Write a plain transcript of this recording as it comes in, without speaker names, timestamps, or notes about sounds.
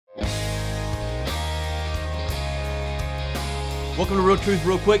Welcome to Real Truth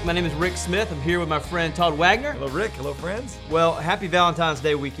Real Quick. My name is Rick Smith. I'm here with my friend Todd Wagner. Hello, Rick. Hello, friends. Well, happy Valentine's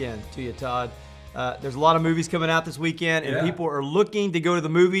Day weekend to you, Todd. There's a lot of movies coming out this weekend, and people are looking to go to the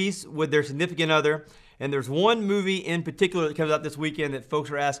movies with their significant other. And there's one movie in particular that comes out this weekend that folks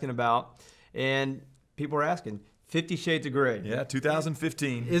are asking about, and people are asking, 50 Shades of Grey. Yeah,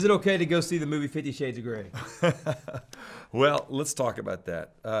 2015. Is it okay to go see the movie 50 Shades of Grey? Well, let's talk about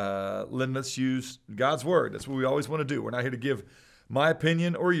that. Let's use God's Word. That's what we always want to do. We're not here to give my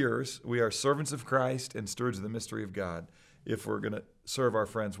opinion or yours. We are servants of Christ and stewards of the mystery of God if we're going to serve our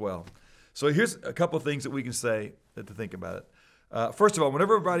friends well. So here's a couple of things that we can say to think about it. First of all,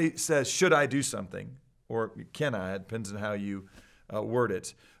 whenever everybody says, should I do something, or can I, it depends on how you word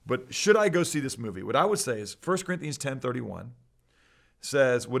it, but should I go see this movie? What I would say is 1 Corinthians 10:31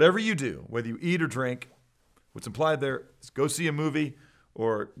 says, whatever you do, whether you eat or drink, what's implied there is go see a movie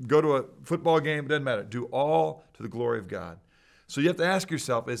or go to a football game, it doesn't matter. Do all to the glory of God. So you have to ask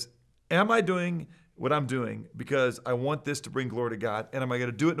yourself am I doing what I'm doing because I want this to bring glory to God, and am I going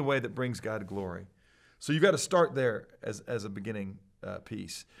to do it in a way that brings God glory? So you've got to start there as a beginning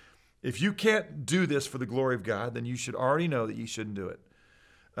piece. If you can't do this for the glory of God, then you should already know that you shouldn't do it.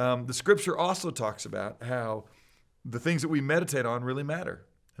 The scripture also talks about how the things that we meditate on really matter.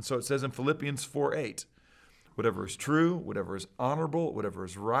 And so it says in Philippians 4:8, whatever is true, whatever is honorable, whatever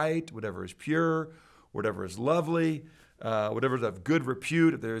is right, whatever is pure, whatever is lovely, whatever is of good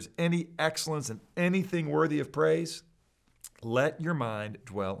repute, if there is any excellence and anything worthy of praise, let your mind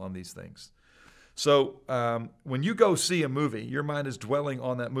dwell on these things. So when you go see a movie, your mind is dwelling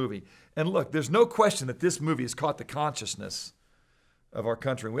on that movie. And look, there's no question that this movie has caught the consciousness of our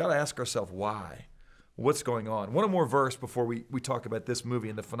country. And we ought to ask ourselves why. What's going on? One more verse before we talk about this movie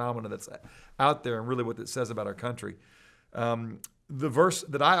and the phenomena that's out there and really what it says about our country. The verse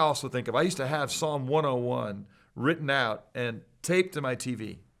that I also think of, I used to have Psalm 101 written out and taped to my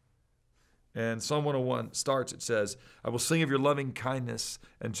TV. And Psalm 101 starts, it says, I will sing of your loving kindness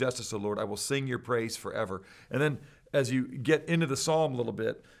and justice, O Lord. I will sing your praise forever. And then as you get into the psalm a little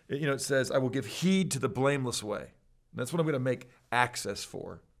bit, it says, I will give heed to the blameless way. And that's what I'm going to make access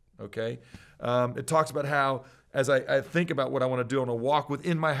for, okay? It talks about how, as I think about what I want to do, I want to walk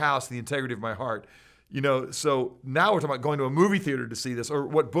within my house, the integrity of my heart. So now we're talking about going to a movie theater to see this, or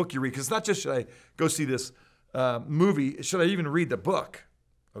what book you read. Because it's not just should I go see this movie, should I even read the book,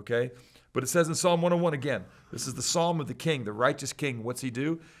 okay? But it says in Psalm 101 again, this is the Psalm of the King, the righteous King. What's he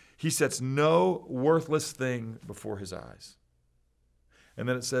do? He sets no worthless thing before his eyes. And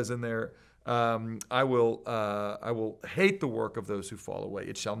then it says in there, I will hate the work of those who fall away.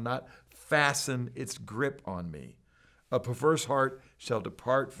 It shall not fasten its grip on me. A perverse heart shall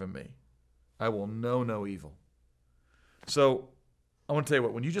depart from me. I will know no evil. So I want to tell you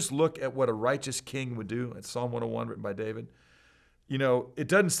what, when you just look at what a righteous king would do, it's Psalm 101 written by David, it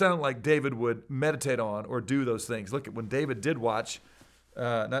doesn't sound like David would meditate on or do those things. Look at when David did watch,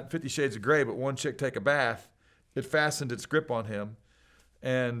 not 50 Shades of Grey, but one chick take a bath, it fastened its grip on him,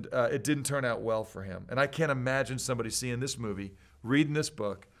 and it didn't turn out well for him. And I can't imagine somebody seeing this movie, reading this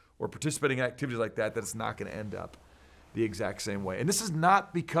book, or participating in activities like that it's not going to end up the exact same way. And this is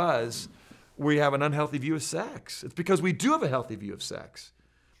not because we have an unhealthy view of sex. It's because we do have a healthy view of sex.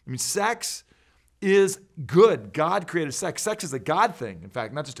 Sex is good. God created sex. Sex is a God thing. In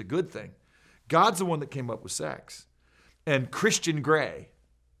fact, not just a good thing. God's the one that came up with sex. And Christian Grey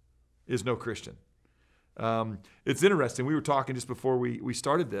is no Christian. It's interesting. We were talking just before we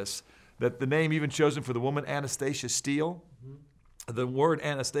started this, that the name even chosen for the woman, Anastasia Steele, the word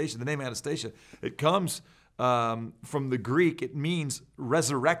Anastasia, the name Anastasia, it comes from the Greek. It means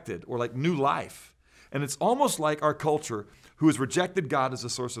resurrected or like new life. And it's almost like our culture, who has rejected God as the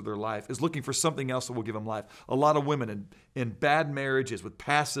source of their life, is looking for something else that will give them life. A lot of women in bad marriages with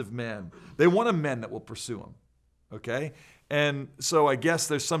passive men, they want a man that will pursue them, okay? And so I guess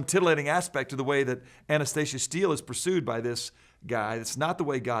there's some titillating aspect to the way that Anastasia Steele is pursued by this guy. It's not the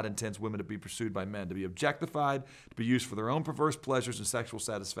way God intends women to be pursued by men, to be objectified, to be used for their own perverse pleasures and sexual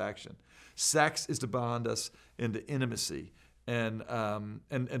satisfaction. Sex is to bond us into intimacy and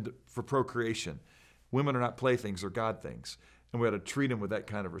for procreation. Women are not playthings, they're God things. And we ought to treat them with that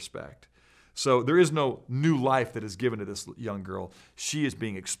kind of respect. So there is no new life that is given to this young girl. She is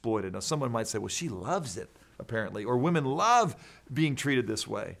being exploited. Now someone might say, well, she loves it, apparently. Or women love being treated this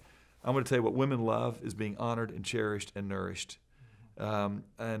way. I'm going to tell you what women love is being honored and cherished and nourished. And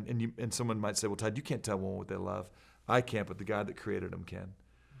someone might say, well, Todd, you can't tell women what they love. I can't, but the God that created them can.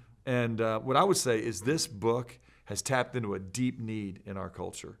 And what I would say is this book has tapped into a deep need in our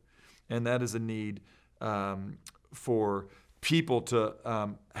culture. And that is a need for people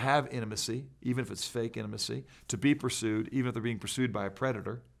to have intimacy, even if it's fake intimacy, to be pursued, even if they're being pursued by a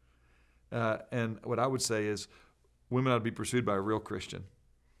predator. And what I would say is women ought to be pursued by a real Christian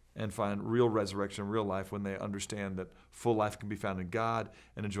and find real resurrection, real life when they understand that full life can be found in God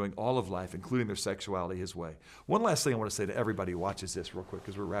and enjoying all of life, including their sexuality His way. One last thing I want to say to everybody who watches this real quick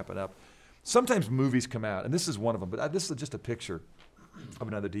because we're wrapping up. Sometimes movies come out, and this is one of them, but this is just a picture of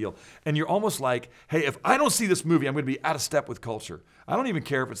another deal. And you're almost like, hey, if I don't see this movie, I'm going to be out of step with culture. I don't even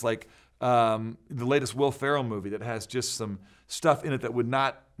care if it's like the latest Will Ferrell movie that has just some stuff in it that would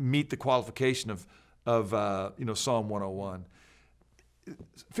not meet the qualification of Psalm 101.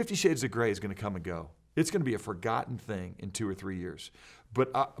 50 Shades of Grey is going to come and go. It's going to be a forgotten thing in 2 or 3 years.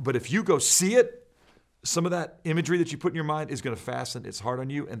 But if you go see it, some of that imagery that you put in your mind is going to fasten its heart on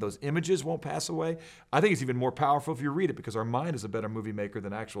you, and those images won't pass away. I think it's even more powerful if you read it because our mind is a better movie maker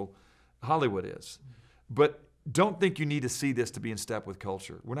than actual Hollywood is. But don't think you need to see this to be in step with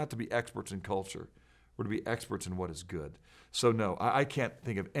culture. We're not to be experts in culture. We're to be experts in what is good. So no, I can't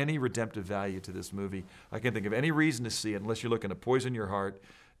think of any redemptive value to this movie. I can't think of any reason to see it unless you're looking to poison your heart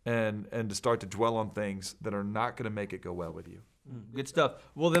and to start to dwell on things that are not going to make it go well with you. Good stuff.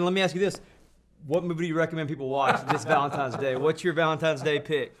 Well, then let me ask you this. What movie do you recommend people watch this Valentine's Day? What's your Valentine's Day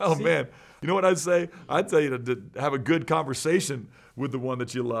pick? Oh, man. You know what I'd say? I'd tell you to have a good conversation with the one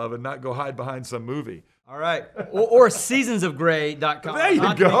that you love and not go hide behind some movie. All right. Or seasonsofgrey.com. There you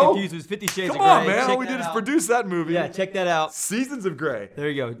not go. To be confused with 50 Shades Come of Grey. on, man. Check All we that did is out. produce that movie. Yeah, check that out. Seasons of Grey. There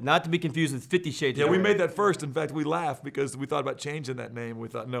you go. Not to be confused with 50 Shades of Yeah, Grey. we made that first. In fact, we laughed because we thought about changing that name. We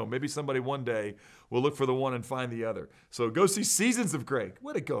thought, no, maybe somebody one day will look for the one and find the other. So go see Seasons of Grey.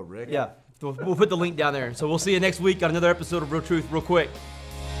 Way to go, Rick. Yeah. We'll put the link down there. So we'll see you next week on another episode of Real Truth Real Quick.